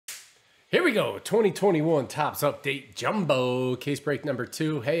Here we go. 2021 Topps Update Jumbo. Case break number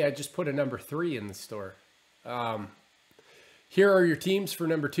 2. Hey, I just put a number 3 in the store. Here are your teams for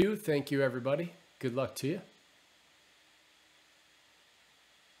number 2. Thank you, everybody. Good luck to you.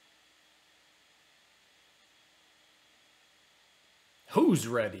 Who's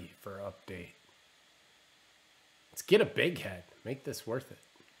ready for update? Let's get a big head. Make this worth it.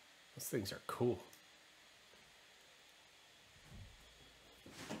 Those things are cool.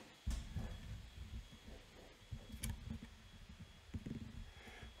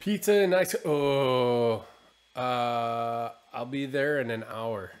 Pizza and ice. Oh, I'll be there in an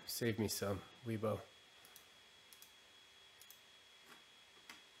hour. Save me some, Weibo.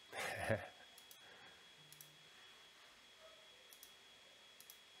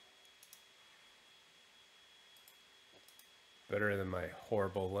 Better than my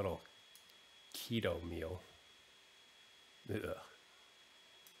horrible little keto meal. Ugh.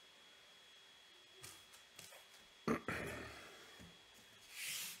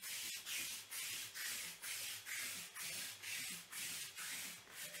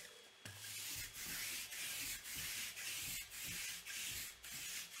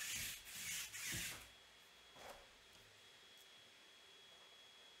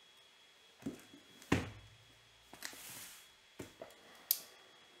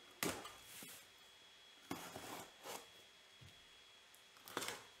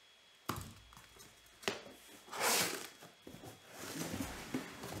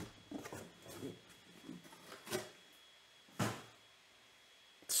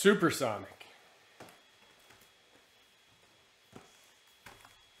 Supersonic.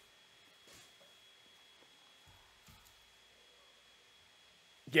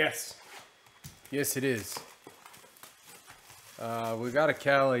 Yes. Yes, it is. We got a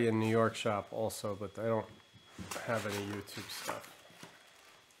Cali in New York shop also, but I don't have any YouTube stuff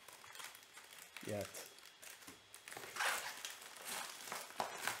yet.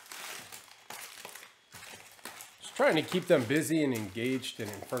 Trying to keep them busy and engaged and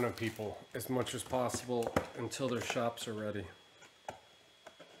in front of people as much as possible until their shops are ready.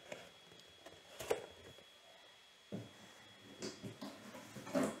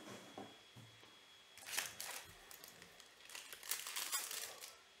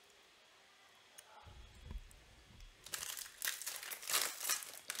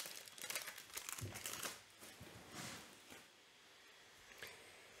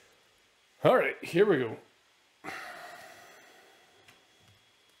 All right, here we go.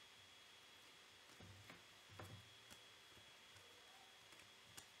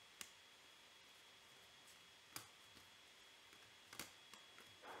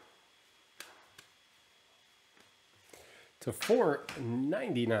 To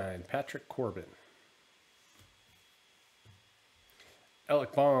 $4.99, Patrick Corbin.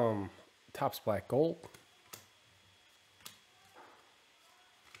 Alec Baum, Topps Black Gold.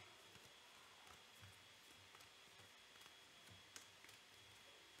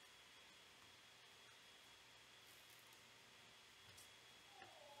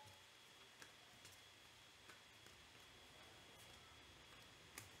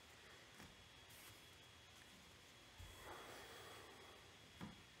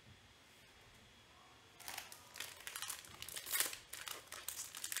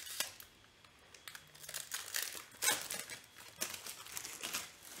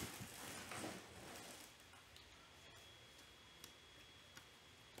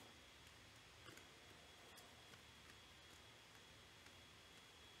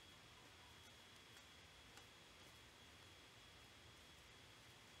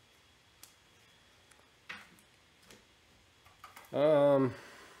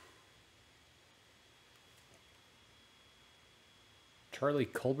 Charlie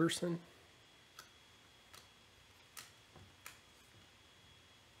Culberson.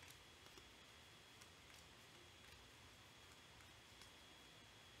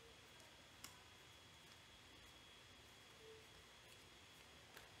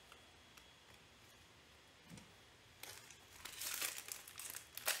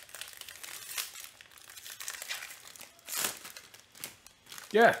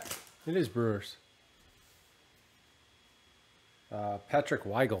 Yeah, it is Brewers. Patrick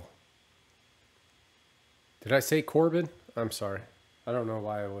Weigel. Did I say Corbin? I'm sorry. I don't know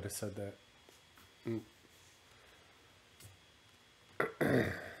why I would have said that. I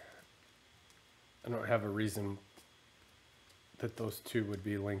don't have a reason that those two would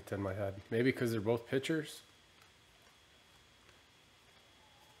be linked in my head. Maybe because they're both pitchers.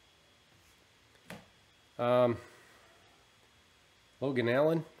 Logan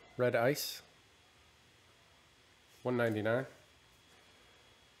Allen, Red Ice. $1.99.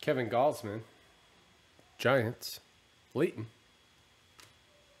 Kevin Galsman. Giants. Leighton.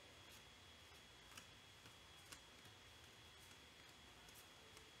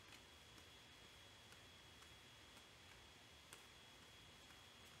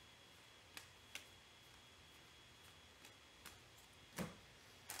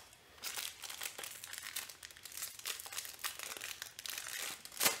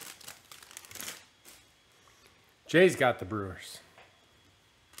 Jay's got the Brewers.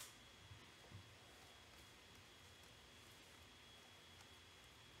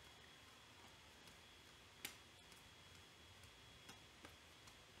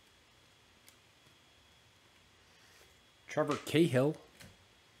 Trevor Cahill.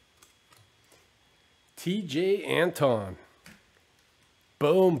 TJ Anton.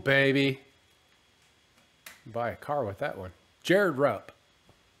 Boom, baby. Buy a car with that one. Jared Rupp.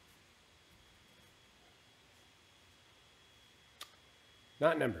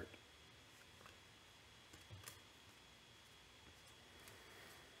 Not numbered.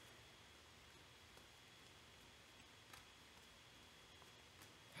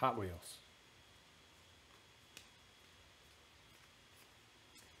 Hot Wheels.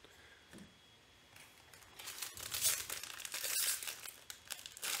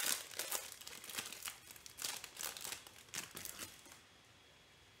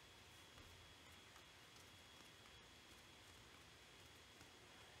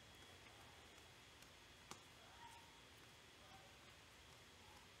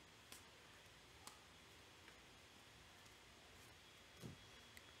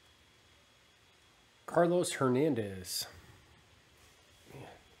 Carlos Hernandez. Man,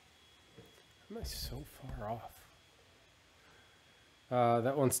 how am I so far off?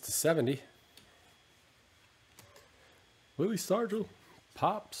 That one's to 70. Willie Stargell.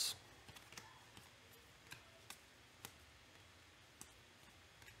 Pops.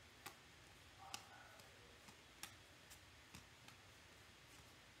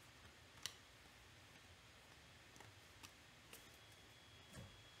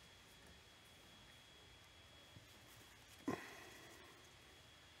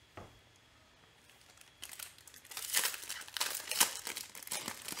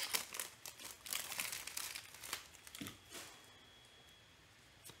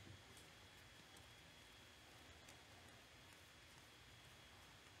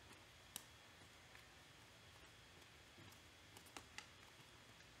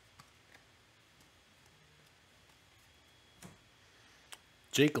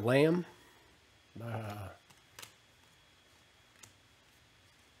 Jake Lamb.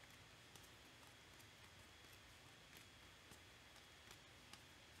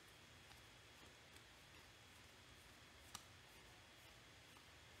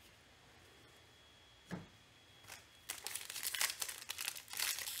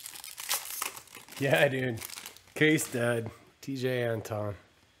 Yeah, dude. Case dead. TJ Anton.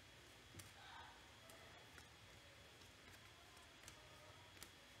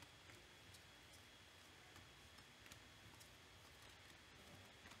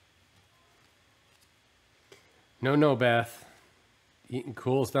 No, Beth. Eating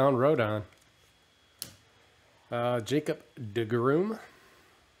cools down Rodon. Jacob DeGroom.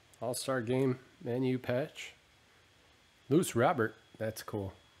 All-Star Game menu patch. Loose Robert. That's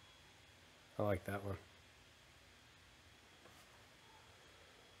cool. I like that one.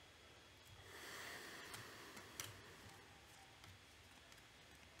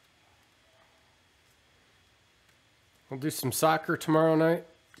 We'll do some soccer tomorrow night,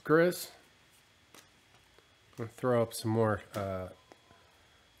 Grizz. I'll throw up some more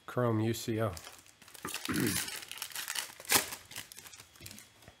Chrome UCO.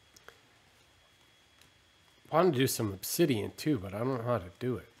 I want to do some Obsidian too, but I don't know how to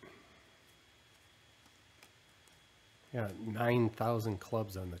do it. Yeah, 9,000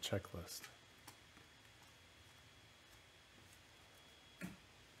 clubs on the checklist.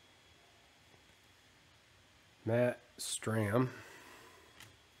 Matt Stram.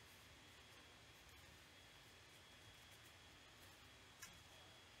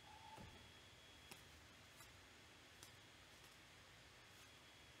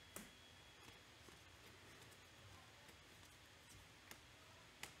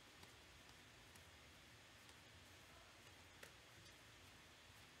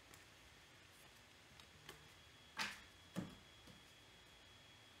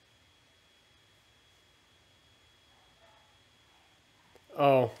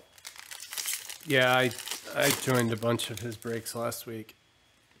 Oh, yeah, I joined a bunch of his breaks last week.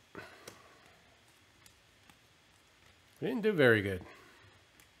 We didn't do very good.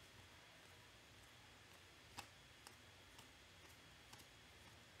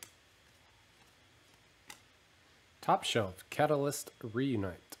 Top Shelf, Catalyst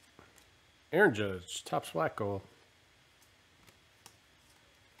Reunite. Aaron Judge, Topps Black Gold.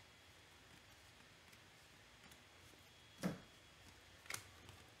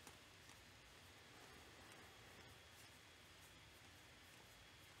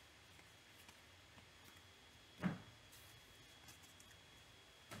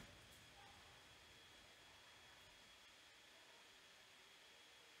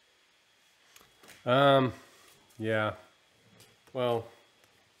 Yeah. Well,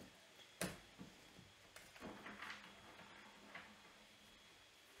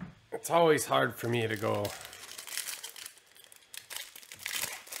 it's always hard for me to go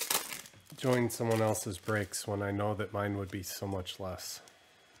join someone else's breaks when I know that mine would be so much less.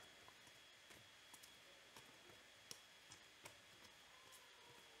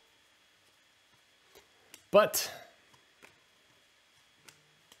 But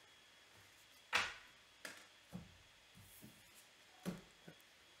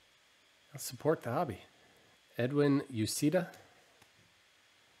I'll support the hobby. Edwin Uceda.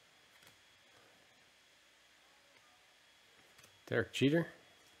 Derek Jeter.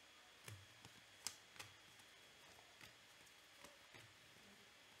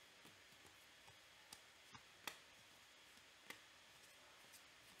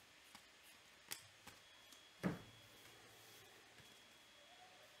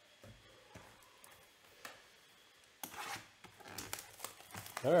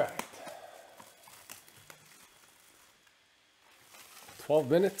 All right. 12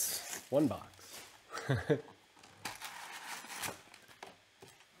 minutes, one box.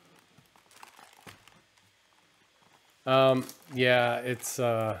 Yeah, it's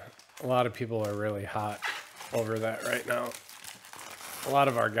a lot of people are really hot over that right now. A lot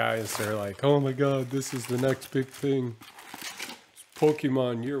of our guys are like, oh my god, this is the next big thing. It's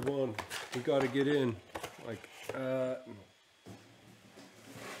Pokemon year one. We got to get in. Like,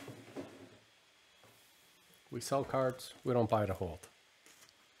 we sell cards, we don't buy to hold.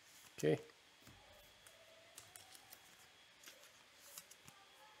 Okay.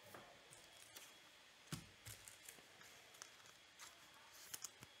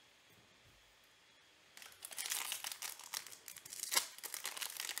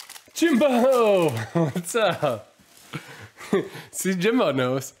 Jimbo, what's up? See, Jimbo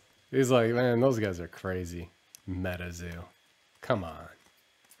knows. He's like, man, those guys are crazy. MetaZoo. Come on.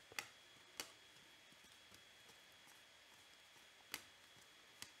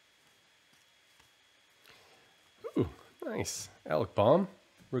 Ooh, nice. Alec Baum,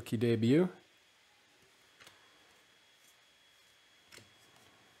 rookie debut.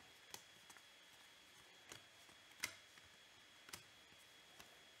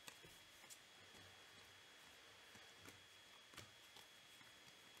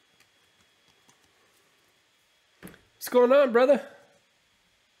 What's going on, brother?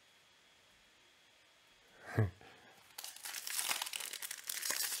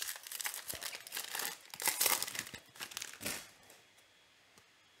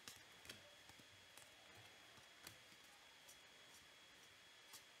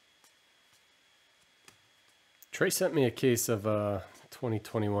 Trey sent me a case of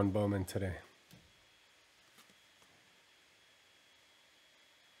 2021 Bowman today.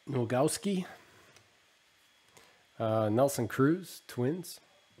 Nogowski. Nelson Cruz, Twins.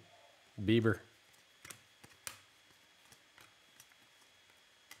 Bieber.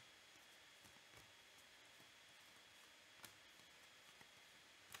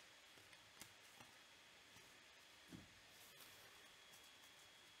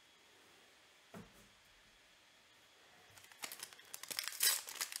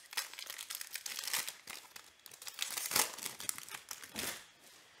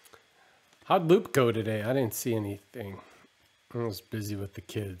 How'd Loop go today? I didn't see anything. I was busy with the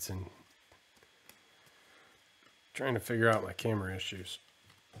kids and trying to figure out my camera issues.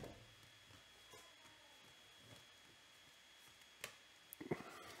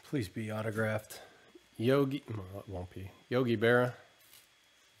 Please be autographed. Yogi, well, it won't be. Yogi Berra.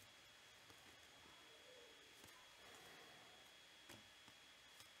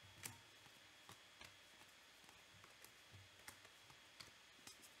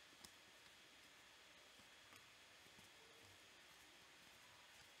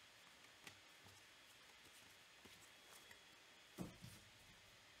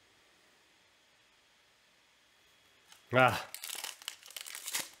 Ah.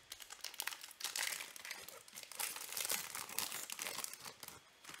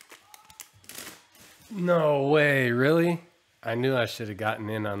 No way, really? I knew I should have gotten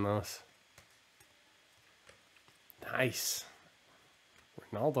in on those. Nice.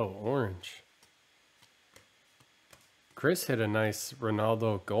 Ronaldo orange. Chris hit a nice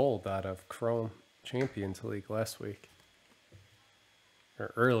Ronaldo gold out of Chrome Champions League last week.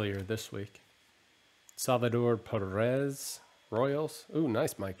 Or earlier this week. Salvador Perez, Royals. Ooh,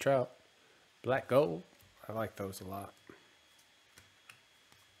 nice Mike Trout. Black gold. I like those a lot.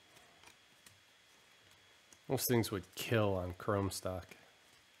 Those things would kill on Chrome stock.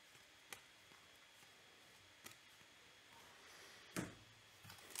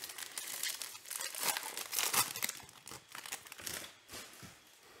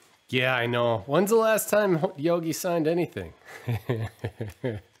 Yeah, I know. When's the last time Yogi signed anything?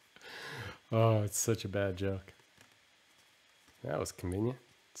 Oh, it's such a bad joke. That was convenient.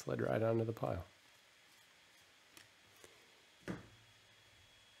 Slid right onto the pile.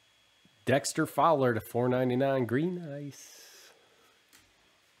 Dexter Fowler to $4.99 green ice.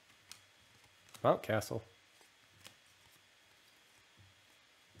 Mountcastle.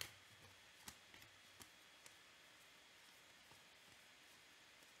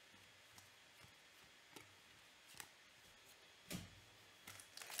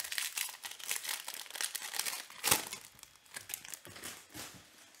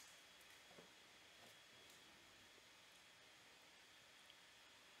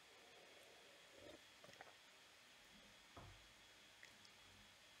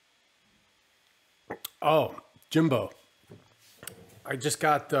 Oh, Jimbo. I just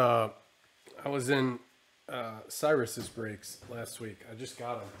got I was in Cyrus's breaks last week. I just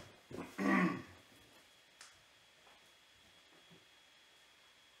got them.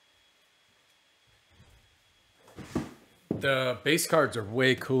 The base cards are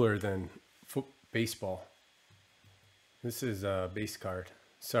way cooler than baseball. This is a base card.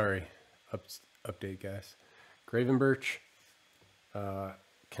 Sorry, update guys. Gravenberch,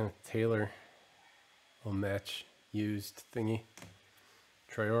 Kenneth Taylor, little match used thingy.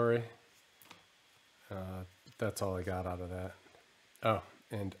 Traore. That's all I got out of that. Oh,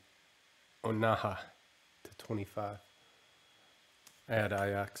 and Onaha to 25. I had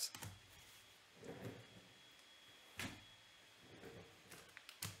Ajax.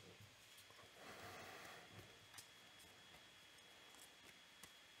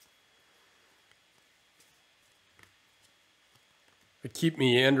 I keep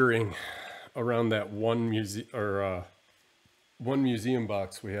meandering around that one museum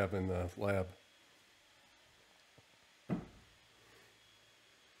box we have in the lab.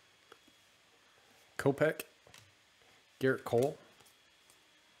 Kopech, Garrett Cole.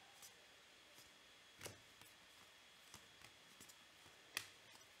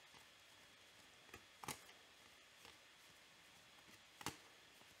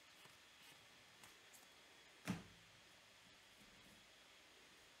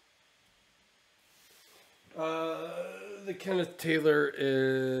 The Kenneth Taylor is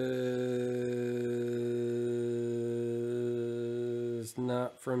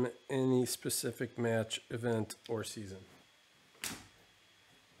not from any specific match, event, or season.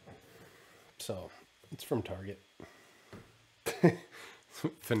 So, it's from Target.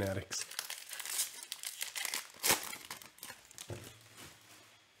 Fanatics.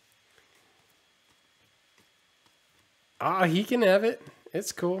 Ah, he can have it.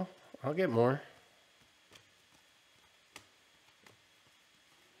 It's cool. I'll get more.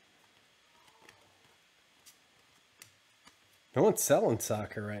 No one's selling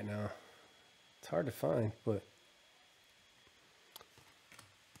soccer right now. It's hard to find, but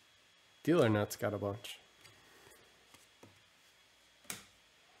Dealer Nuts got a bunch.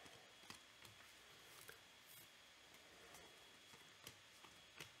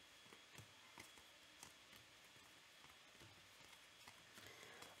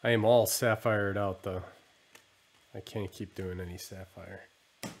 I am all sapphired out though. I can't keep doing any sapphire.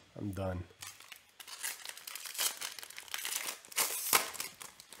 I'm done.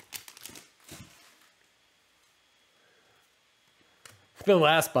 The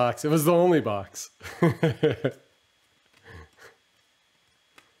last box. It was the only box.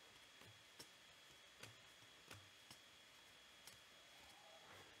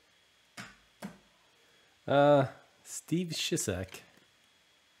 Steve Shisak.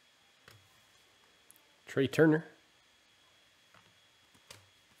 Trey Turner.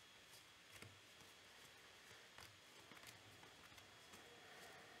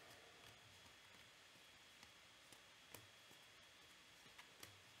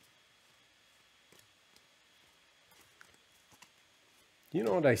 You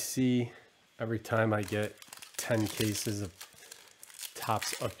know what I see every time I get 10 cases of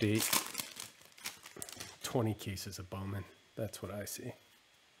Topps Update? 20 cases of Bowman. That's what I see.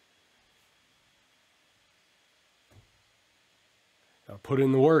 I'll put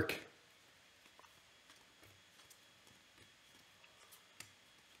in the work.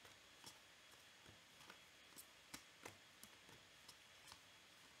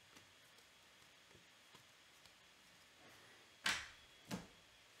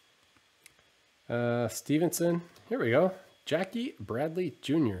 Stevenson. Here we go. Jackie Bradley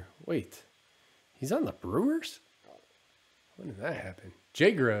Jr. Wait, he's on the Brewers? When did that happen?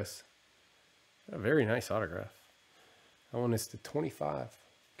 Jay Gross. A very nice autograph. That one is to 25.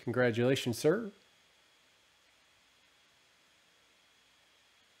 Congratulations, sir.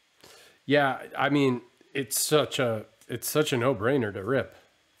 Yeah, I mean, it's such a no-brainer to rip.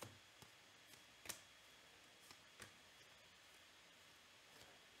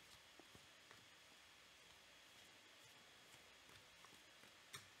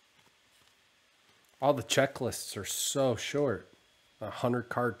 All the checklists are so short. A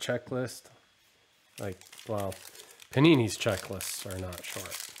 100-card checklist. Like, well, Panini's checklists are not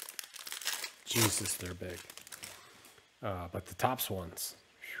short. Jesus, they're big. But the Topps ones.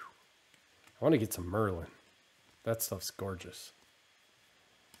 Whew. I want to get some Merlin. That stuff's gorgeous.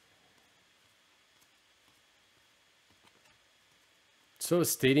 So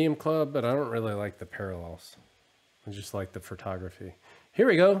is Stadium Club, but I don't really like the parallels. I just like the photography. Here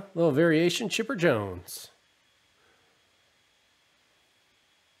we go. A little variation. Chipper Jones.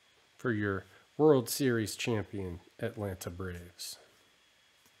 For your World Series champion Atlanta Braves.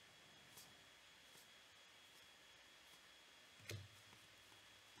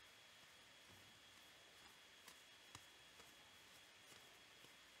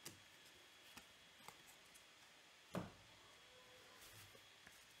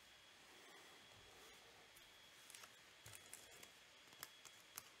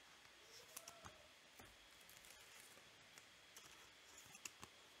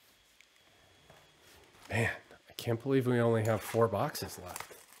 Man, I can't believe we only have 4 boxes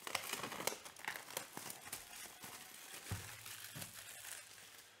left.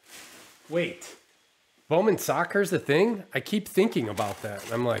 Wait, Bowman Soccer's a thing? I keep thinking about that.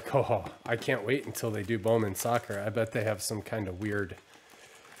 I'm like, oh, I can't wait until they do Bowman Soccer. I bet they have some kind of weird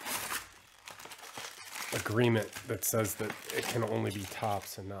agreement that says that it can only be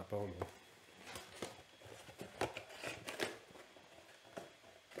Topps and not Bowman.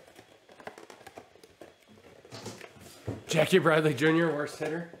 Jackie Bradley Jr., worst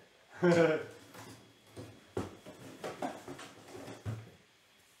hitter.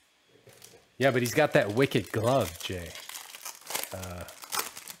 Yeah, but he's got that wicked glove, Jay.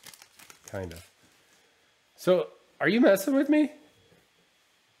 Kind of. So, are you messing with me?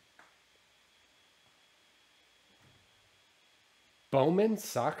 Bowman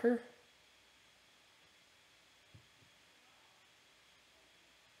Soccer?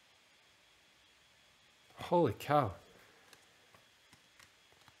 Holy cow.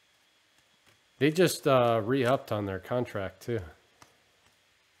 They just re-upped on their contract too.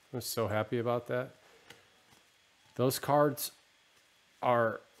 I was so happy about that. Those cards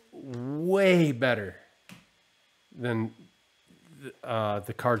are way better than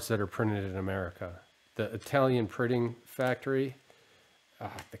the cards that are printed in America. The Italian printing factory,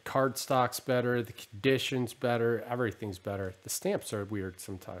 the card stock's better, the condition's better, everything's better. The stamps are weird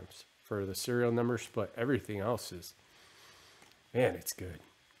sometimes for the serial numbers, but everything else is, man, it's good.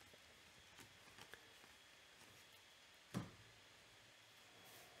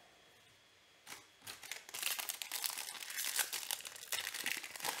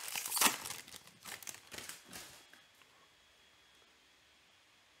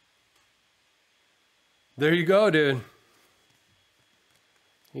 There you go, dude.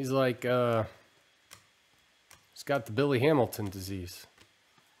 He's like, he's got the Billy Hamilton disease.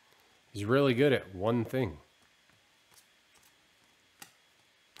 He's really good at one thing.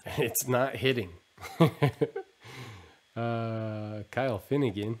 It's not hitting. Kyle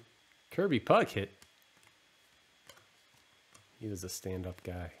Finnegan. Kirby Puck hit. He was a stand-up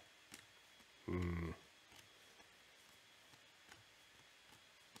guy.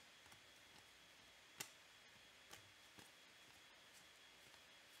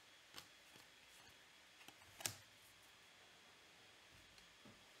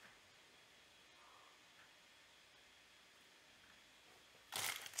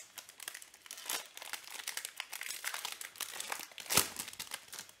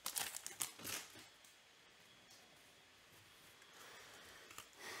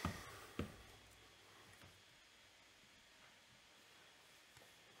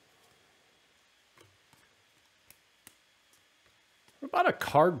 What about a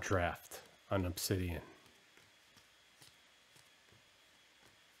card draft on Obsidian?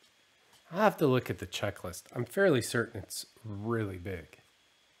 I'll have to look at the checklist. I'm fairly certain it's really big.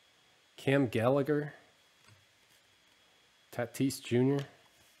 Cam Gallagher. Tatis Jr.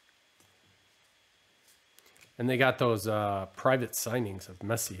 And they got those private signings of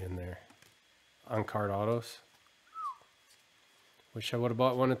Messi in there. On-card autos. Wish I would have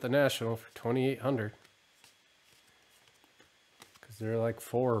bought one at the National for $2,800. Because they're like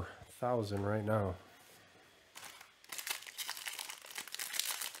 $4,000 right now.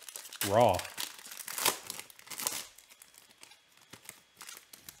 Raw.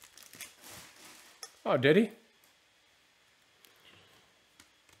 Oh, did he?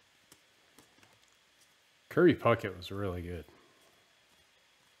 Kirby Puckett was really good.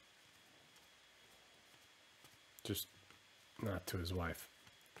 Just not to his wife.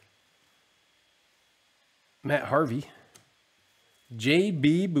 Matt Harvey.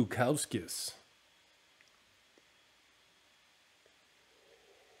 J.B. Bukowskis.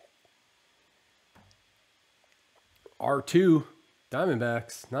 R2.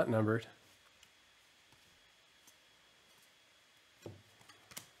 Diamondbacks. Not numbered.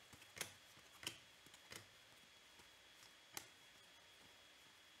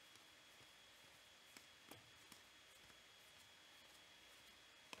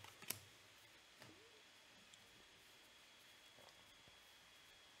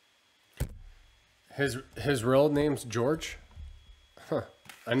 His real name's George? Huh.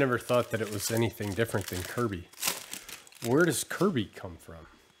 I never thought that it was anything different than Kirby. Where does Kirby come from?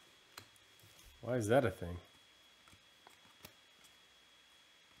 Why is that a thing?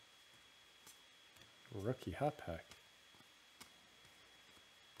 Rookie hot pack.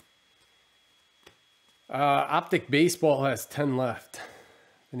 Optic Baseball has 10 left.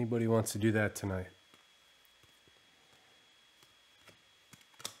 If anybody wants to do that tonight.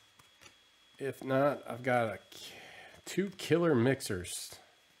 If not, I've got 2 killer mixers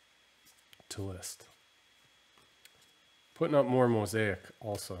to list. Putting up more Mosaic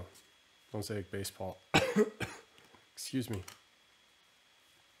also. Mosaic Baseball. Excuse me.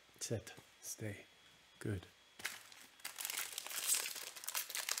 Sit. Stay. Good.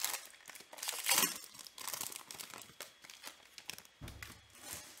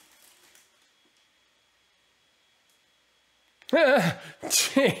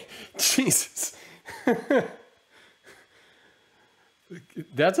 Jesus.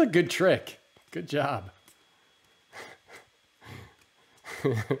 That's a good trick. Good job.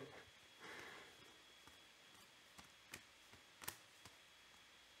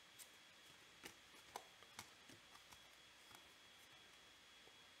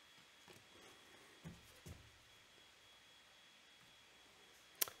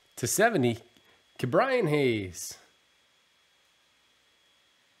 To 70, Ke'Bryan Hayes.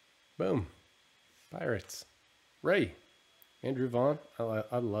 Boom. Pirates. Ray. Andrew Vaughn.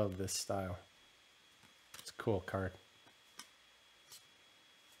 I love this style. It's a cool card.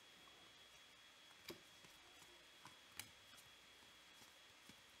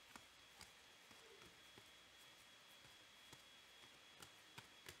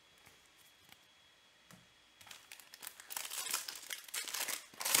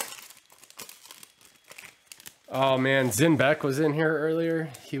 Oh man, Zinbeck was in here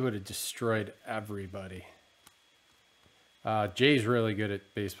earlier. He would have destroyed everybody. Jay's really good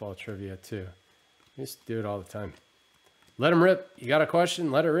at baseball trivia too. He used to do it all the time. Let him rip. You got a question?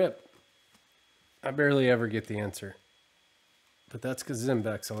 Let it rip. I barely ever get the answer. But that's because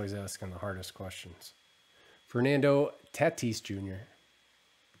Zinbeck's always asking the hardest questions. Fernando Tatis Jr.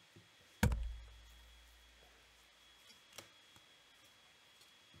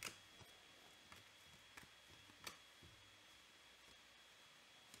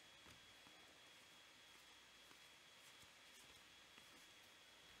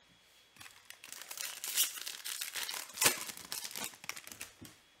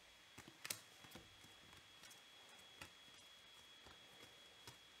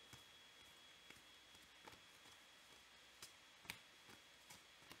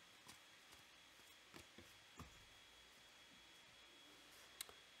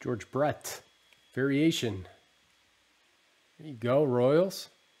 George Brett. Variation. There you go, Royals.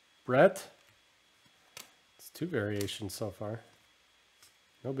 Brett. It's 2 variations so far.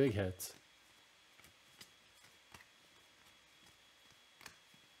 No big hits.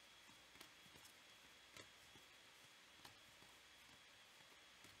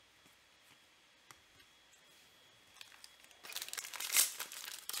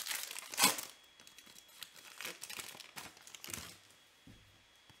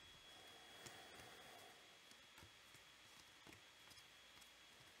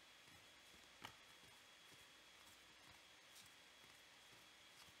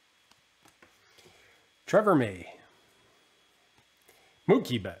 Trevor May.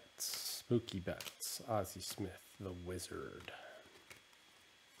 Mookie Betts. Mookie Betts. Ozzie Smith, the Wizard.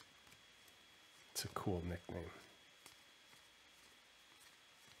 It's a cool nickname.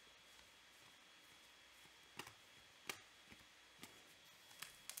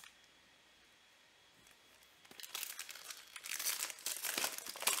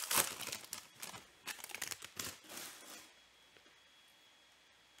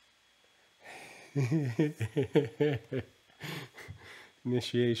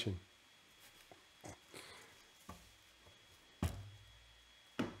 Initiation.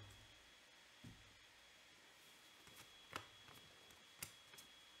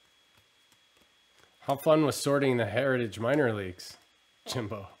 How fun was sorting the Heritage minor leagues,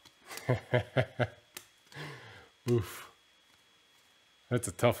 Jimbo? Oof. That's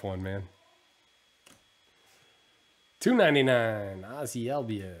a tough one, man. $2.99, Ozzy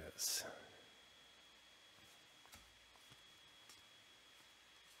Albies.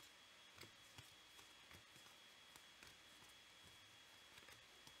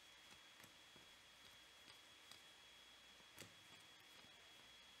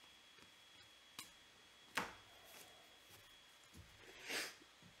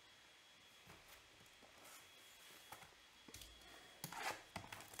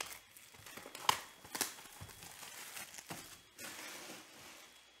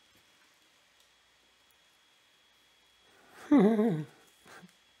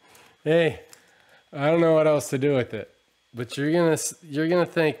 Hey, I don't know what else to do with it, but you're gonna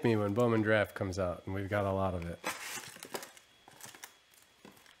thank me when Bowman Draft comes out, and we've got a lot of it.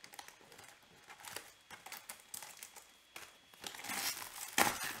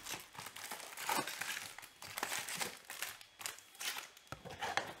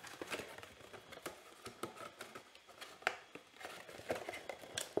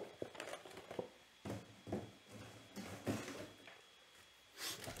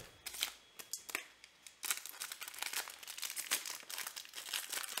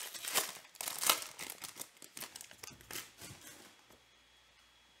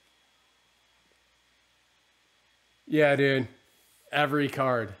 Yeah, dude. Every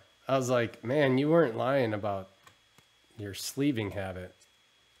card. I was like, man, you weren't lying about your sleeving habit.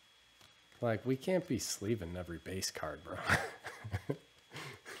 Like, we can't be sleeving every base card, bro.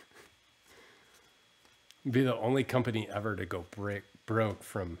 Be the only company ever to go broke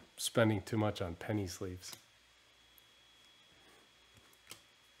from spending too much on penny sleeves.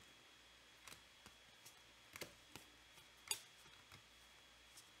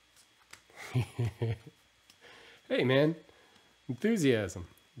 Hey, man. Enthusiasm.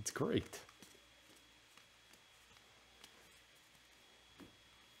 It's great.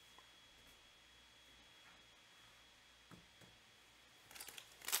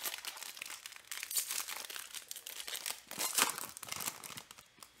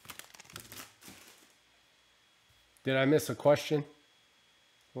 Did I miss a question?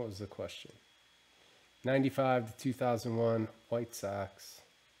 What was the question? 95 to 2001 White Sox.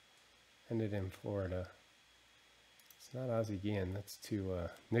 Ended in Florida. It's not Ozzie Guillen. That's too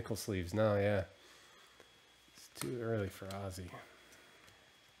nickel sleeves. No, yeah. It's too early for Ozzie.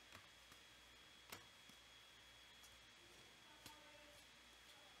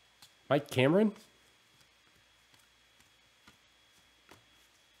 Mike Cameron?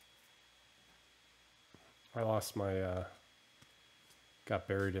 I lost my, got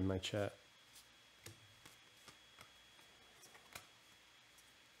buried in my chat.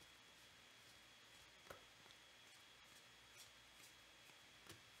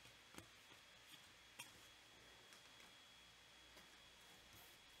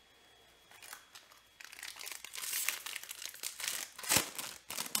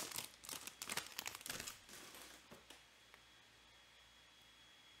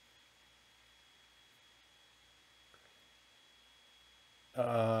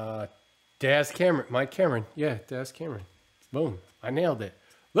 Daz Cameron, Mike Cameron. Yeah, Daz Cameron. Boom. I nailed it.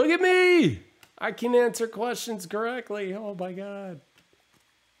 Look at me. I can answer questions correctly. Oh my God.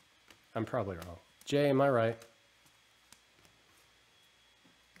 I'm probably wrong. Jay, am I right?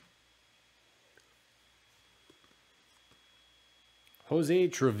 Jose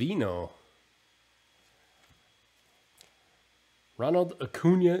Trevino. Ronald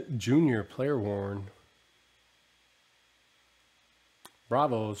Acuna Jr., player worn.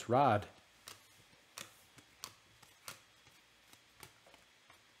 Bravos, Rod.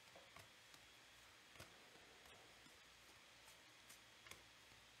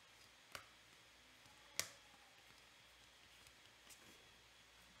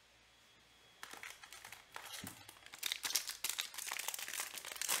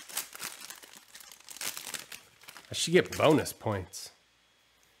 I should get bonus points.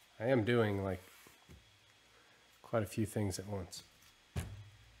 I am doing like quite a few things at once.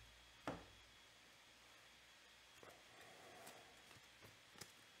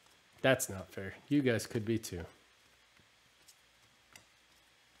 That's not fair. You guys could be too.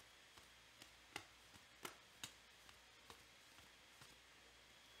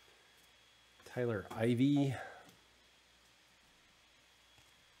 Tyler Ivey.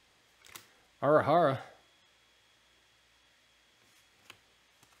 Arahara.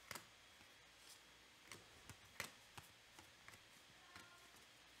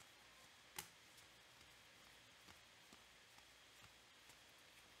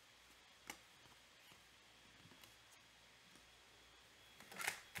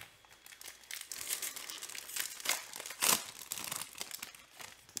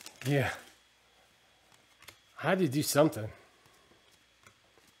 Yeah. I had to do something.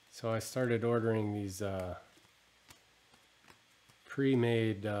 So I started ordering these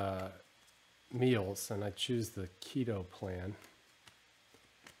pre-made meals, and I choose the keto plan.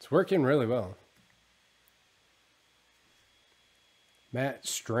 It's working really well. Matt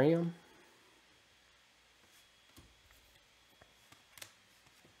Stram.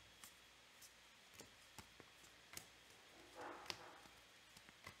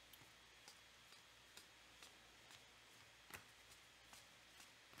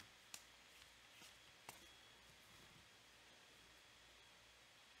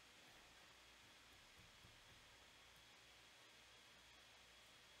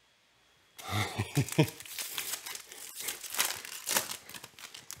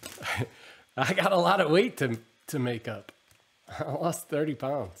 I got a lot of weight to make up. I lost 30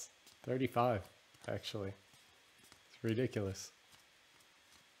 pounds. 35, actually. It's ridiculous.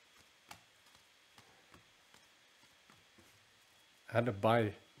 I had to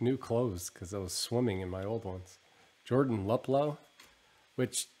buy new clothes because I was swimming in my old ones. Jordan Luplow,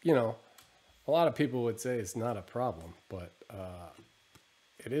 which, you know, a lot of people would say it's not a problem, but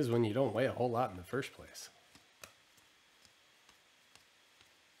it is when you don't weigh a whole lot in the first place.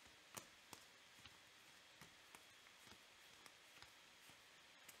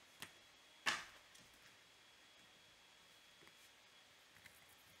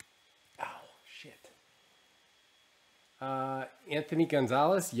 Shit. Anthony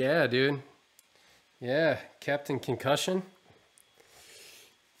Gonzalez? Yeah, dude. Yeah, Captain Concussion.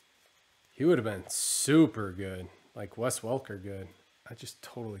 He would have been super good. Like Wes Welker good. I just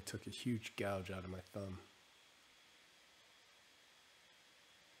totally took a huge gouge out of my thumb.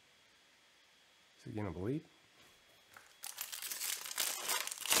 Is it gonna bleed?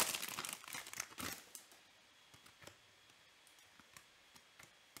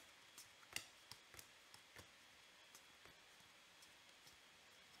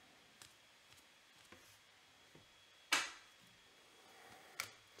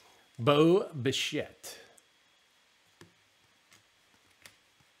 Bo Bichette.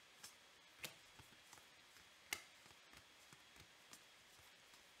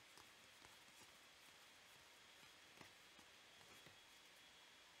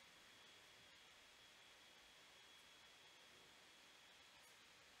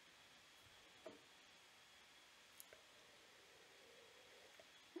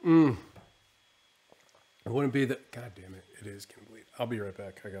 It wouldn't be the... God damn it. It is going to bleed. I'll be right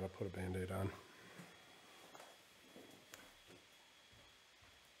back. I got to put a Band-Aid on.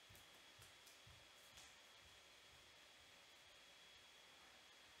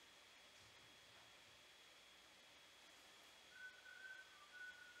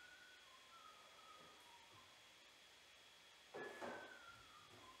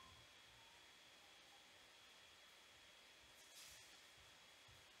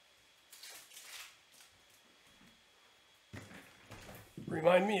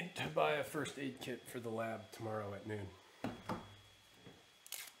 Remind me to buy a first aid kit for the lab tomorrow at noon.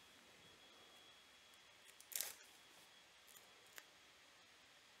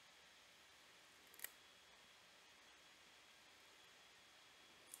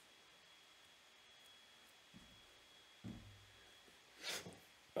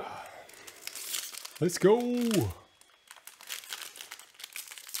 Let's go!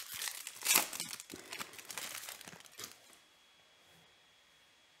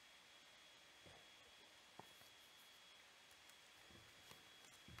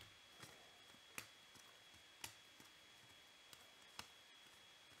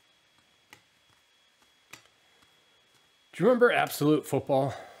 Do you remember Absolute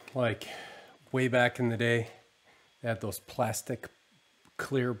Football? Like, way back in the day, they had those plastic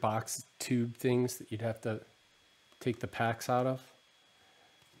clear box tube things that you'd have to take the packs out of.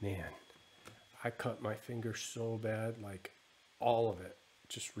 Man, I cut my finger so bad, like all of it,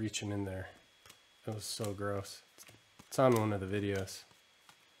 just reaching in there. It was so gross. It's on one of the videos.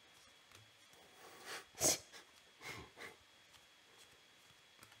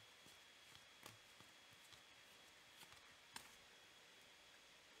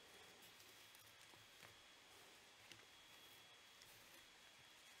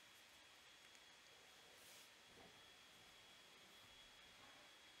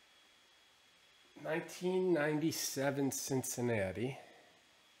 1997 Cincinnati.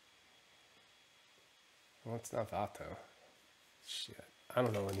 Well, it's not Vato. Shit. I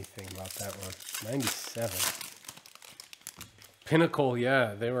don't know anything about that one. 97. Pinnacle,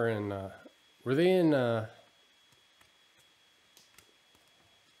 yeah. They were in... were they in... it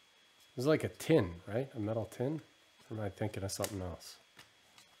was like a tin, right? A metal tin? Or am I thinking of something else?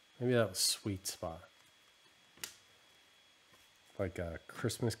 Maybe that was Sweet Spot. Like a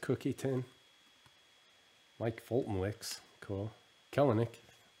Christmas cookie tin. Mike Fultonwick's. Cool. Kellenick.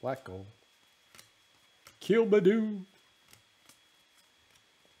 Black Gold. Kilbadoo.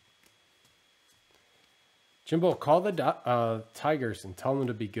 Jimbo, call the Tigers and tell them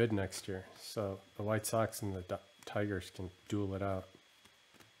to be good next year. So the White Sox and the Tigers can duel it out.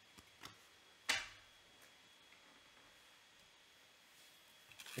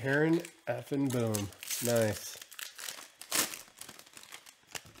 Aaron effing Boom. Nice.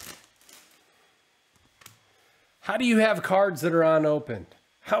 How do you have cards that are unopened?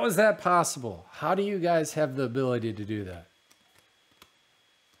 How is that possible? How do you guys have the ability to do that?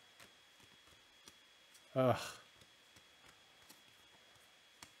 Ugh.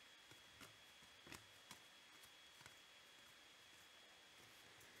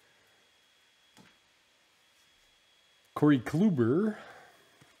 Corey Kluber.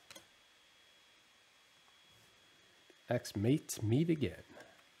 Ex-mates meet again.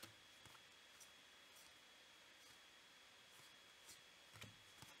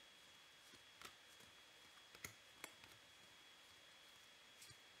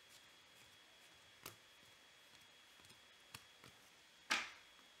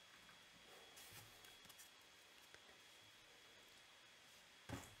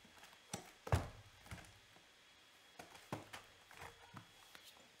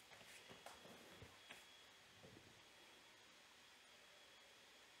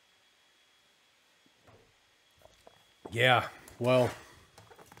 Yeah, well,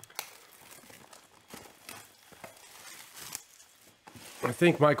 I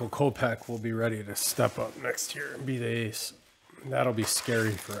think Michael Kopech will be ready to step up next year and be the ace. That'll be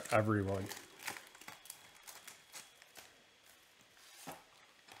scary for everyone.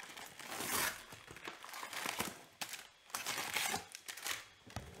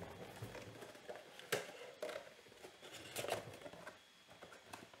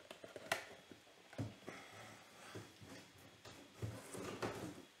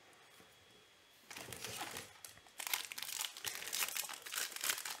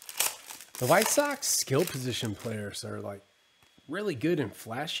 The White Sox skill position players are like really good and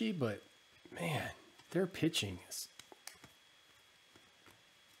flashy, but man, their pitching is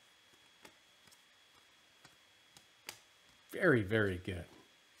very, very good.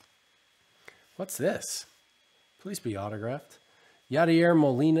 What's this? Please be autographed. Yadier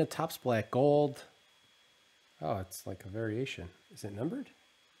Molina, Topps Black Gold. Oh, it's like a variation. Is it numbered?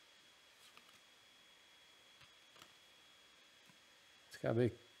 It's got a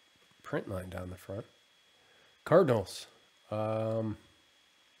big print line down the front. Cardinals.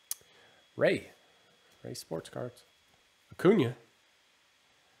 Ray Sports Cards. Acuna.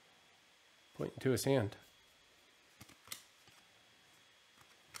 Pointing to his hand.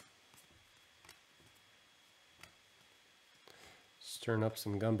 Stirring up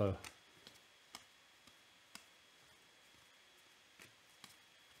some gumbo.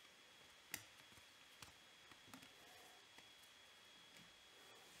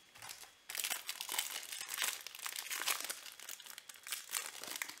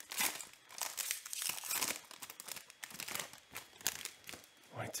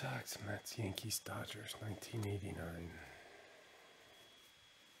 White Sox, Mets, Yankees, Dodgers, 1989.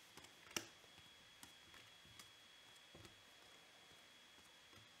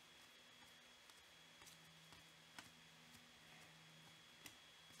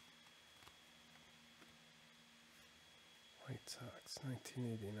 White Sox,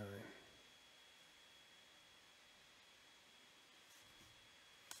 1989.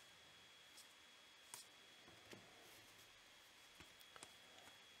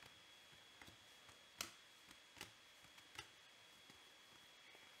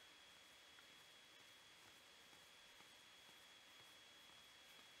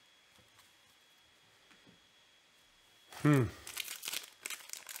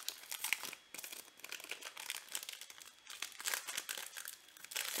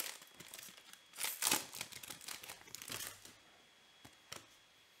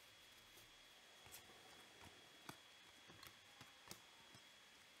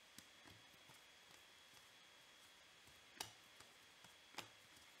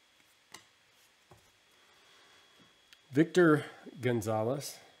 Victor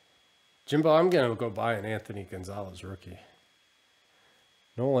Gonzalez, Jimbo, I'm going to go buy an Anthony Gonzalez rookie.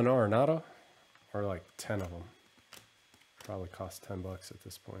 Nolan Arenado, or like 10 of them. Probably cost $10 at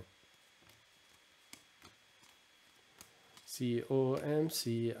this point.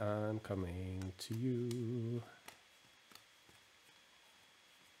 COMC, I'm coming to you.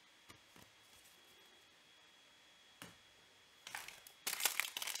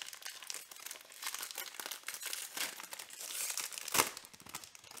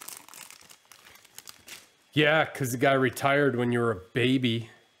 Yeah, because the guy retired when you were a baby.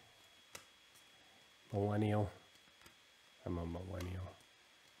 Millennial. I'm a millennial.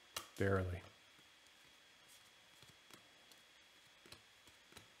 Barely.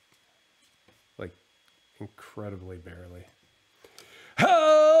 Like, incredibly barely.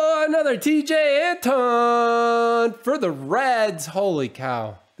 Oh, another TJ Anton for the Reds. Holy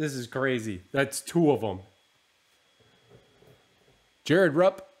cow. This is crazy. That's 2 of them. Jared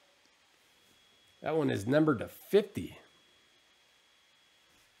Rupp. That one is numbered to 50.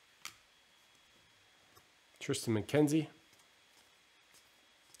 Tristan McKenzie.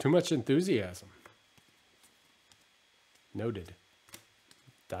 Too much enthusiasm. Noted.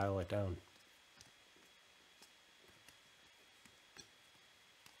 Dial it down.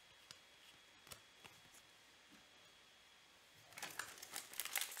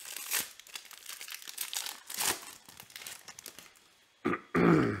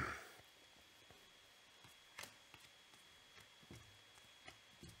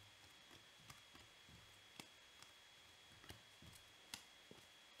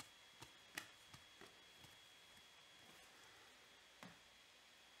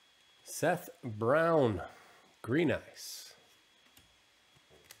 Seth Brown, green ice.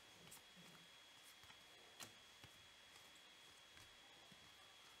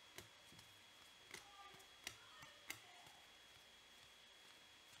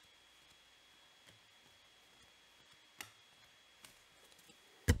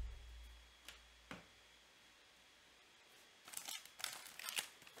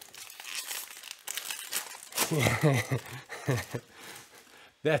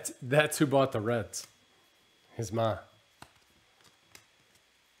 That's who bought the Reds. His ma.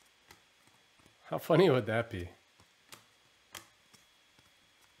 How funny would that be?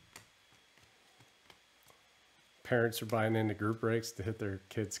 Parents are buying into group breaks to hit their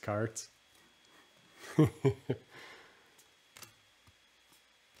kids' carts. I'm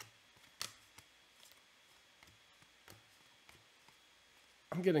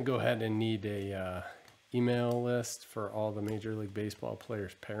gonna go ahead and need a email list for all the Major League Baseball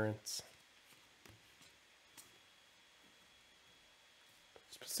players' parents.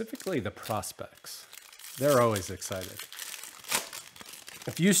 Specifically the prospects. They're always excited.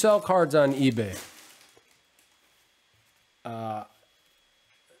 If you sell cards on eBay,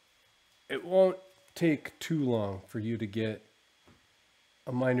 it won't take too long for you to get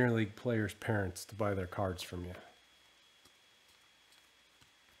a minor league player's parents to buy their cards from you.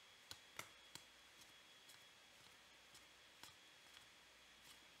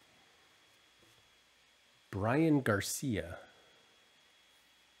 Brian Garcia.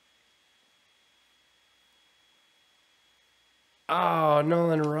 Oh,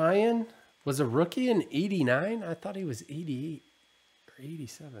 Nolan Ryan was a rookie in 89? I thought he was 88 or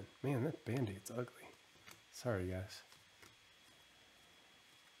 87. Man, that Band-Aid's ugly. Sorry, guys.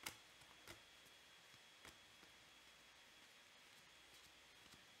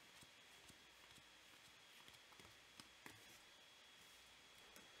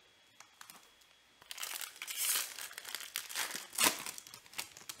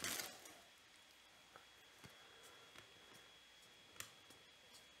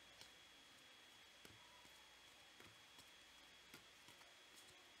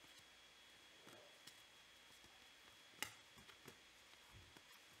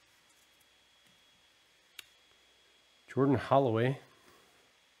 Jordan Holloway.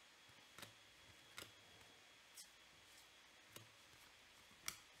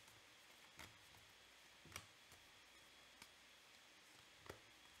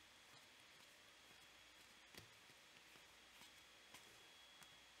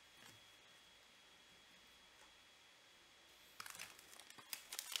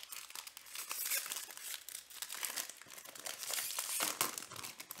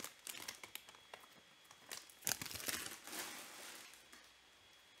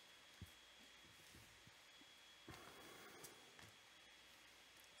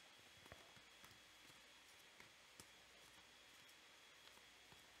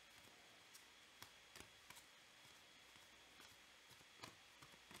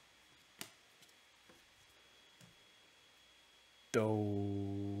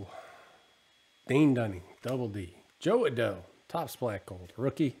 Doe. Dane Dunning, double D. Joe Adele, Topps Black Gold,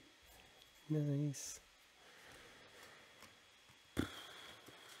 rookie. Nice.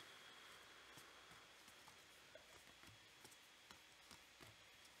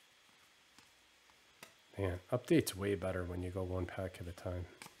 Man, update's way better when you go one pack at a time.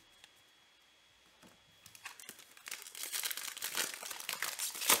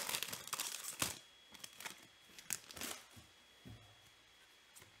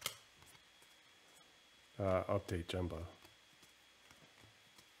 Update jumbo.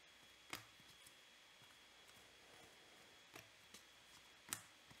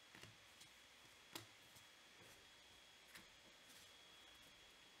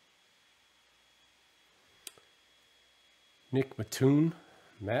 Nick Mattoon,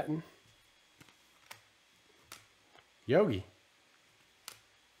 Matten, Yogi.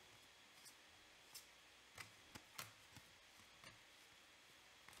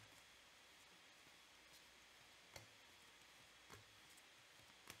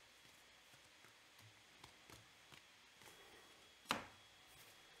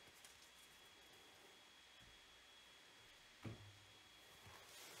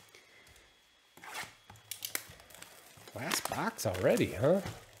 Last box already, huh?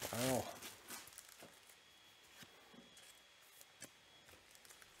 Wow.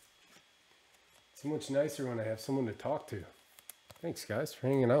 So much nicer when I have someone to talk to. Thanks, guys, for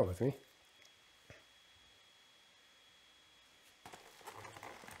hanging out with me.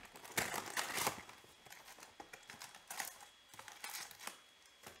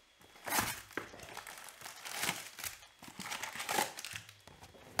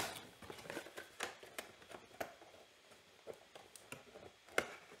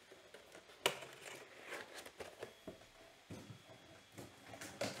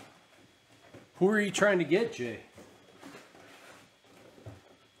 Who are you trying to get, Jay?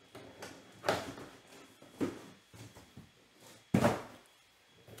 I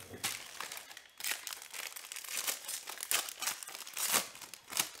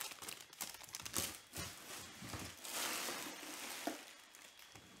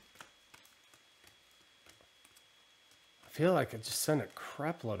feel like I just sent a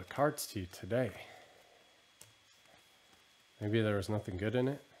crap load of cards to you today. Maybe there was nothing good in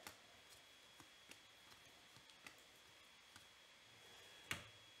it.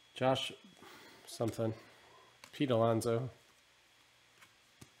 Josh something. Pete Alonso.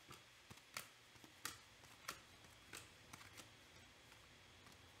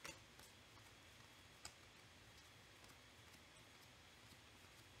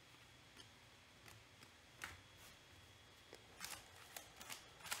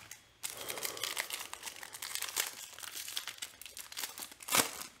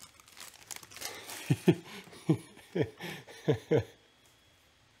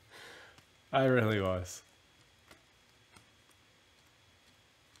 I really was.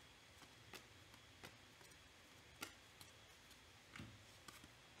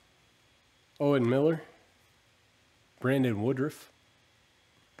 Owen Miller. Brandon Woodruff.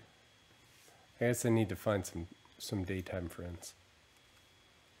 I guess I need to find some daytime friends.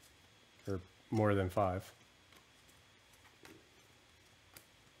 Or more than 5.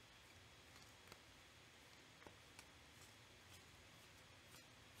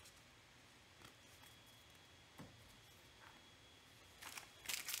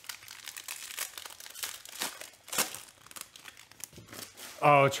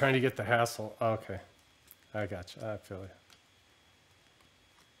 Oh, trying to get the hassle. Okay. I got you. I feel you.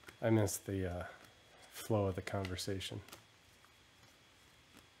 I missed the flow of the conversation.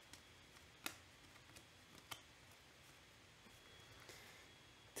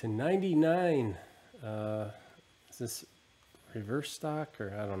 To 99. Is this reverse stock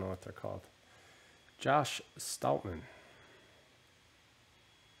or I don't know what they're called. Josh Stoutman.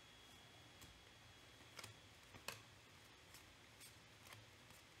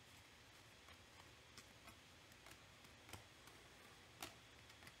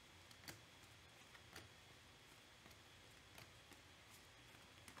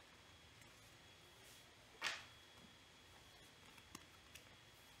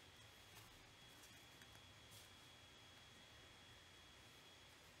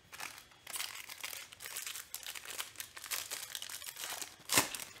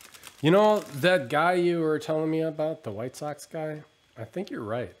 You know, that guy you were telling me about, the White Sox guy, I think you're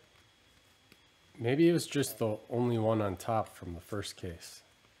right. Maybe it was just the only one on top from the first case.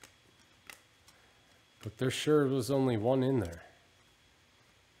 But there sure was only one in there.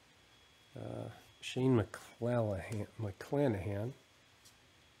 Shane McClanahan.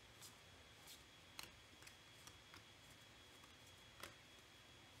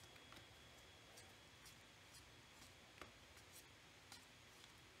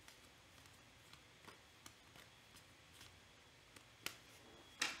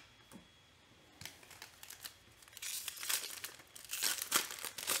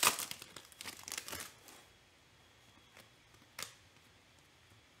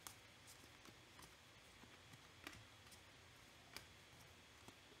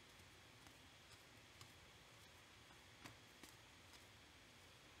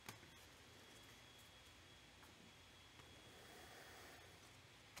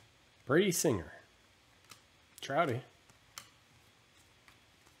 Brady Singer. Trouty.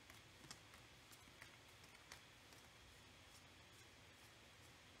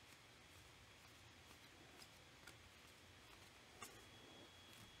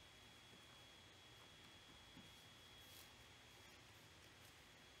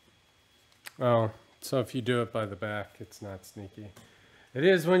 Oh, so if you do it by the back, it's not sneaky. It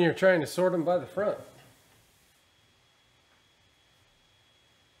is when you're trying to sort them by the front.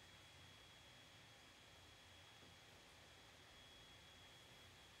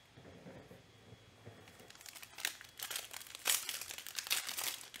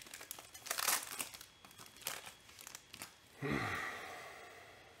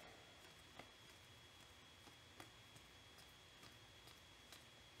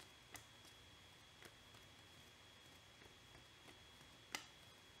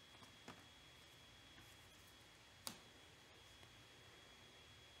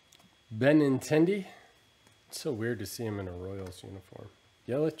 Benintendi. It's so weird to see him in a Royals uniform.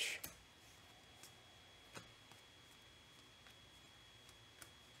 Yelich.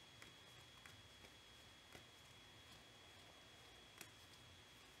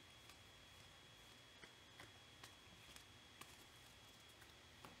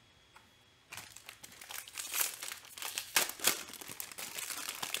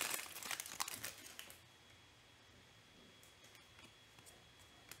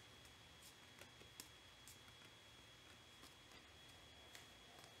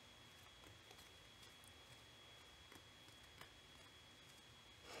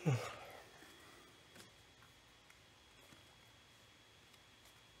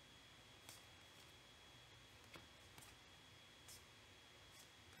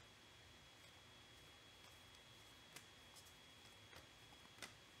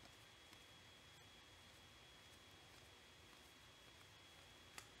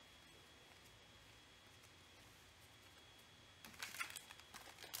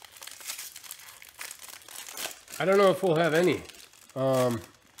 I don't know if we'll have any.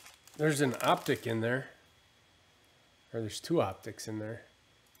 There's an optic in there. Or there's two optics in there.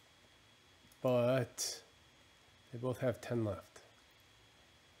 But they both have 10 left.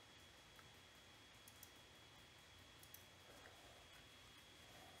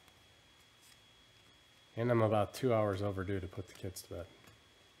 And I'm about 2 hours overdue to put the kids to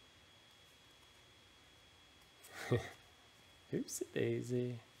bed. Oopsie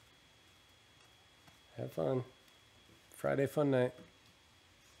daisy. Have fun. Friday fun night.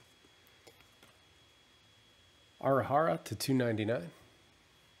 Arahara to 299.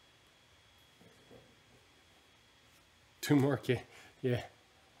 Two more yeah.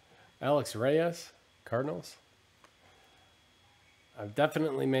 Alex Reyes, Cardinals. I've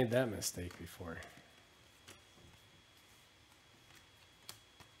definitely made that mistake before.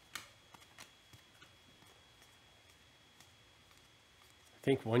 I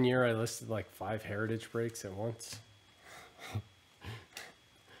think one year I listed like 5 heritage breaks at once.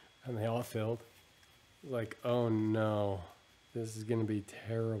 And they all filled. Like, oh no, this is going to be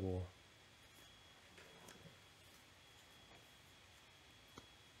terrible.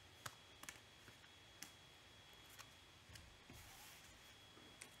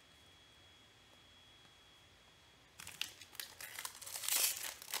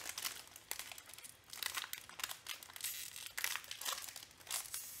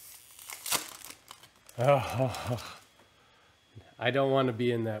 Oh, I don't want to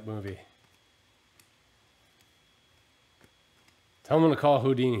be in that movie. Tell him to call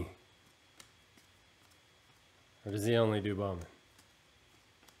Houdini. Or does he only do Bowman?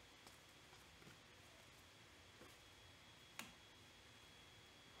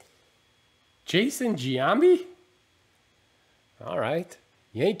 Jason Giambi? All right.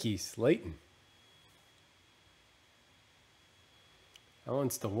 Yankees, Leighton. That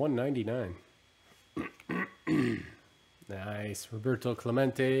one's the 199. Nice. Roberto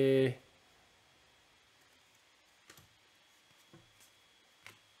Clemente.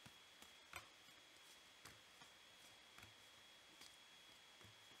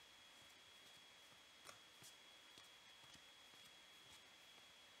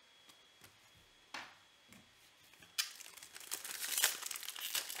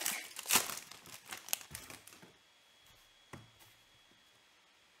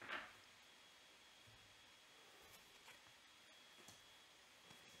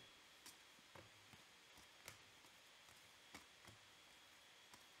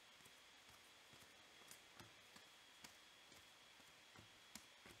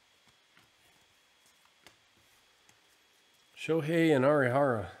 Shohei and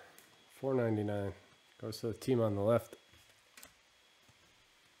Arihara, $4.99. Goes to the team on the left.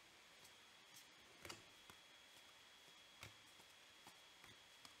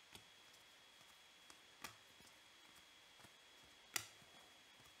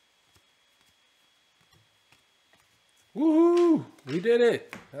 Woohoo! We did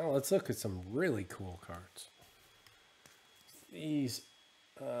it. Now let's look at some really cool cards. These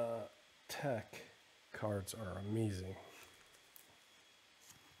tech cards are amazing.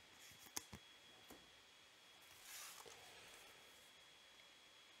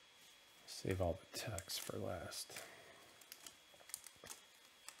 Save all the text for last.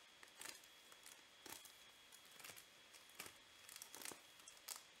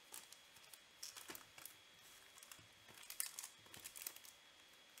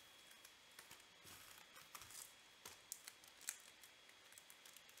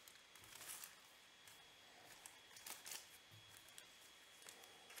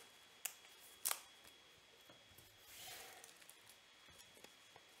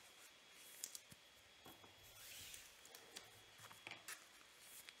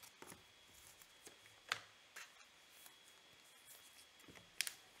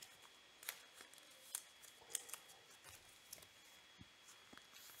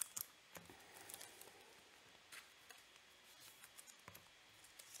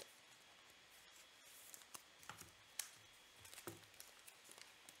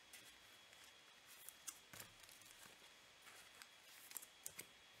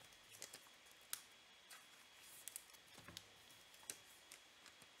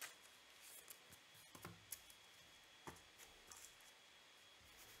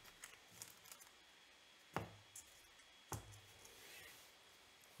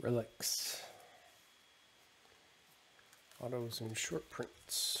 Relics. Autos and short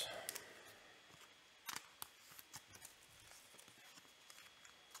prints.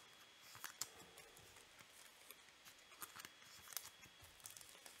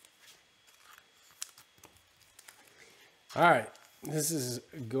 All right, this is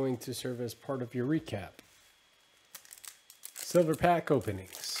going to serve as part of your recap. Silver pack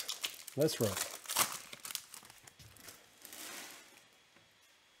openings. Let's roll.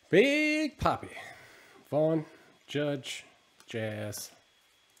 Big Poppy. Vaughn, Judge, Jazz.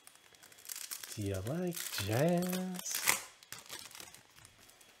 Do you like jazz?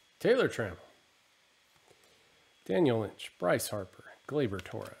 Taylor Trammell. Daniel Lynch, Bryce Harper, Gleyber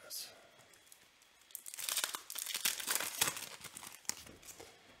Torres.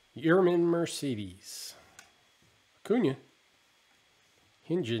 Yerman Mercedes. Acuna.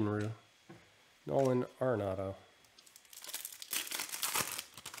 Hinjinru. Nolan Arenado.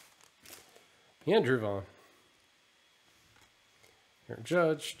 Andrew Vaughn. Aaron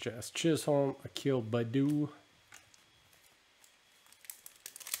Judge, Jazz Chisholm, Akil Baddoo.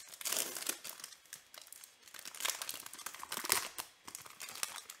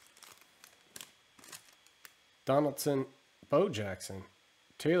 Donaldson, Bo Jackson,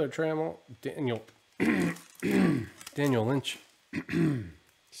 Taylor Trammell, Daniel Lynch.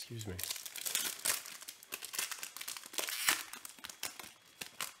 Excuse me.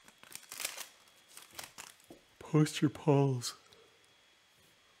 Post your polls.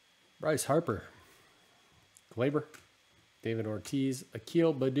 Bryce Harper, Gleyber, David Ortiz,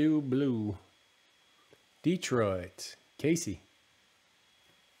 Akil Baddoo Blue, Detroit, Casey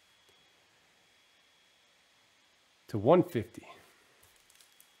to 150.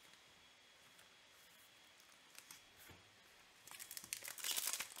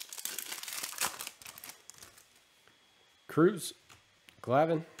 Cruz,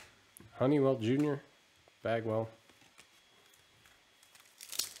 Glavine, Honeywell Jr., Bagwell.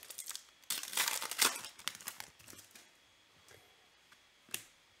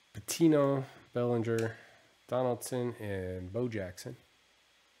 Patino, Bellinger, Donaldson, and Bo Jackson.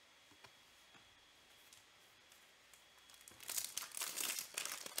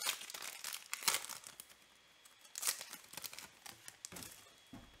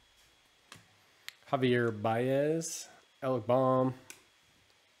 Javier Baez, Alec Baum,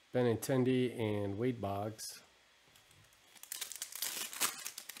 Benintendi, and Wade Boggs.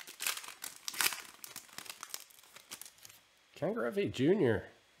 Ken Griffey Jr.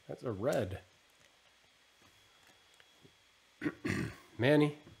 That's a red.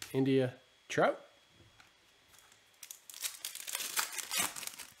 Manny, India, Trout.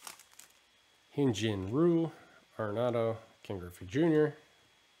 Hinjin Ryu, Arenado, Ken Griffey Jr.,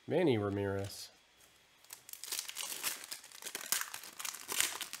 Manny Ramirez.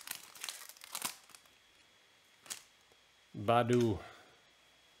 Baddoo,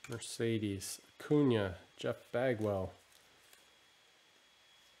 Mercedes, Acuna, Jeff Bagwell.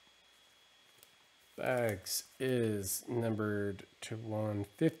 Bags is numbered to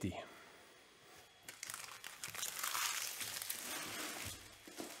 150.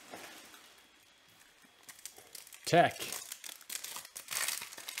 Tech.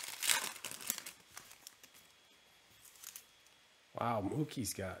 Wow,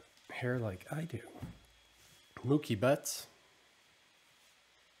 Mookie's got hair like I do. Mookie Betts.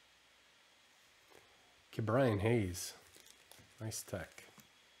 Brian Hayes. Nice tech.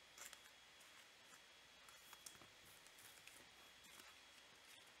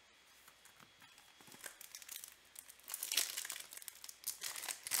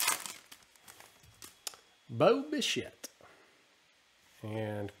 Bo Bichette.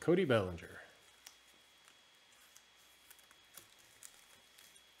 And Cody Bellinger.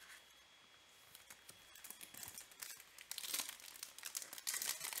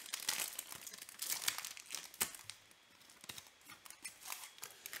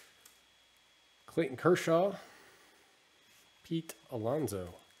 Clayton Kershaw, Pete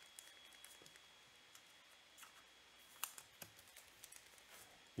Alonso.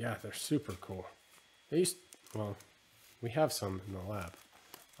 Yeah, they're super cool. Well, we have some in the lab.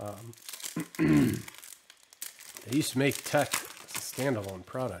 They used to make tech as a standalone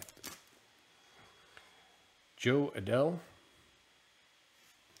product. Joe Adele,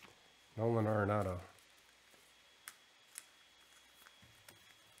 Nolan Arenado.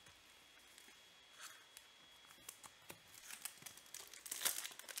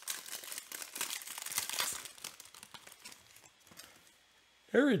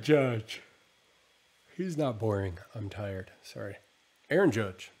 Aaron Judge. He's not boring. I'm tired. Sorry. Aaron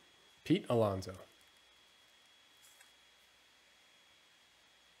Judge. Pete Alonso.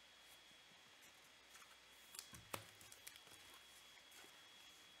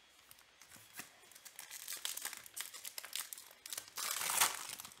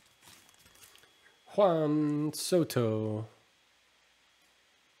 Juan Soto.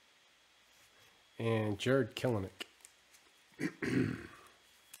 And Jared Kelenic.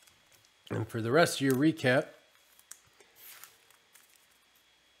 And for the rest of your recap,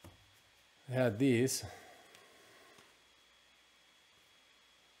 I had these.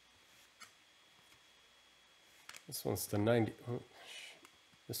 This one's the 90.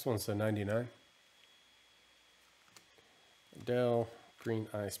 This one's the 99. Adele, Green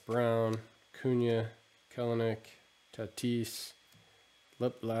Ice Brown, Cunha, Kelenic, Tatis,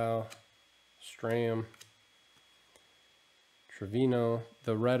 Liplau, Stram, Trevino.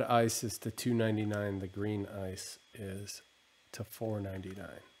 The red ice is to $2.99. The green ice is to $4.99.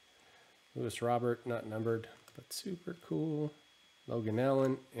 Lewis Robert, not numbered, but super cool. Logan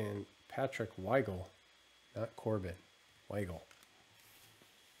Allen and Patrick Weigel, not Corbin. Weigel.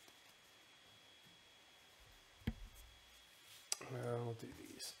 We'll do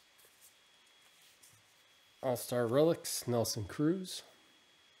these. All-Star Relics, Nelson Cruz,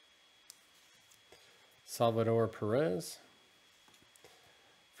 Salvador Perez,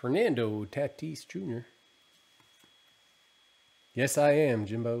 Fernando Tatis Jr. Yes, I am,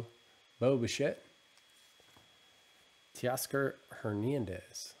 Jimbo. Bo Bichette. Teoscar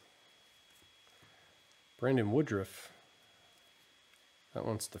Hernandez. Brandon Woodruff. That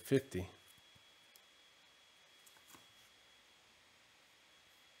one's to 50.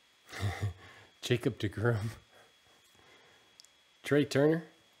 Jacob deGrom. Trey Turner.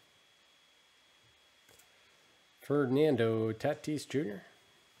 Fernando Tatis Jr.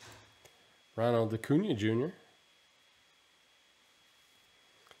 Ronald Acuna Jr.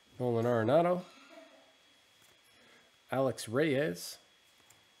 Nolan Arenado. Alex Reyes.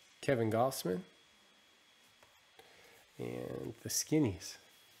 Kevin Gossman. And the Skinnies.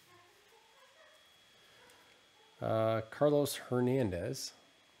 Carlos Hernandez.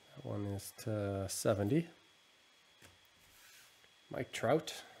 That one is to 70. Mike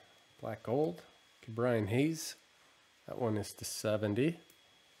Trout. Black Gold. Brian Hayes. That one is to 70.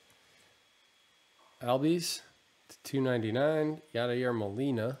 Albies to $2.99. Yadier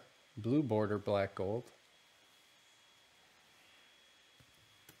Molina, blue border, black gold.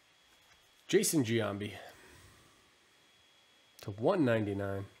 Jason Giambi to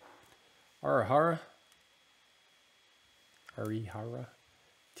 $1.99. Arihara.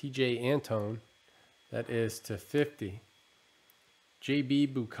 TJ Antone, that is to 50.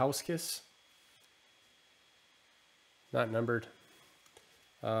 JB Bukowskis, not numbered.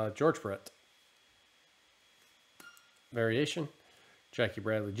 George Brett. Variation. Jackie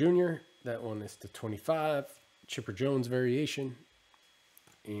Bradley Jr. That one is to 25. Chipper Jones variation.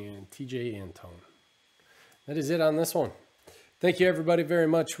 And TJ Antone. That is it on this one. Thank you everybody very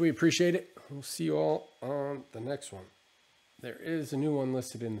much. We appreciate it. We'll see you all on the next one. There is a new one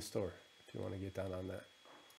listed in the store if you want to get down on that.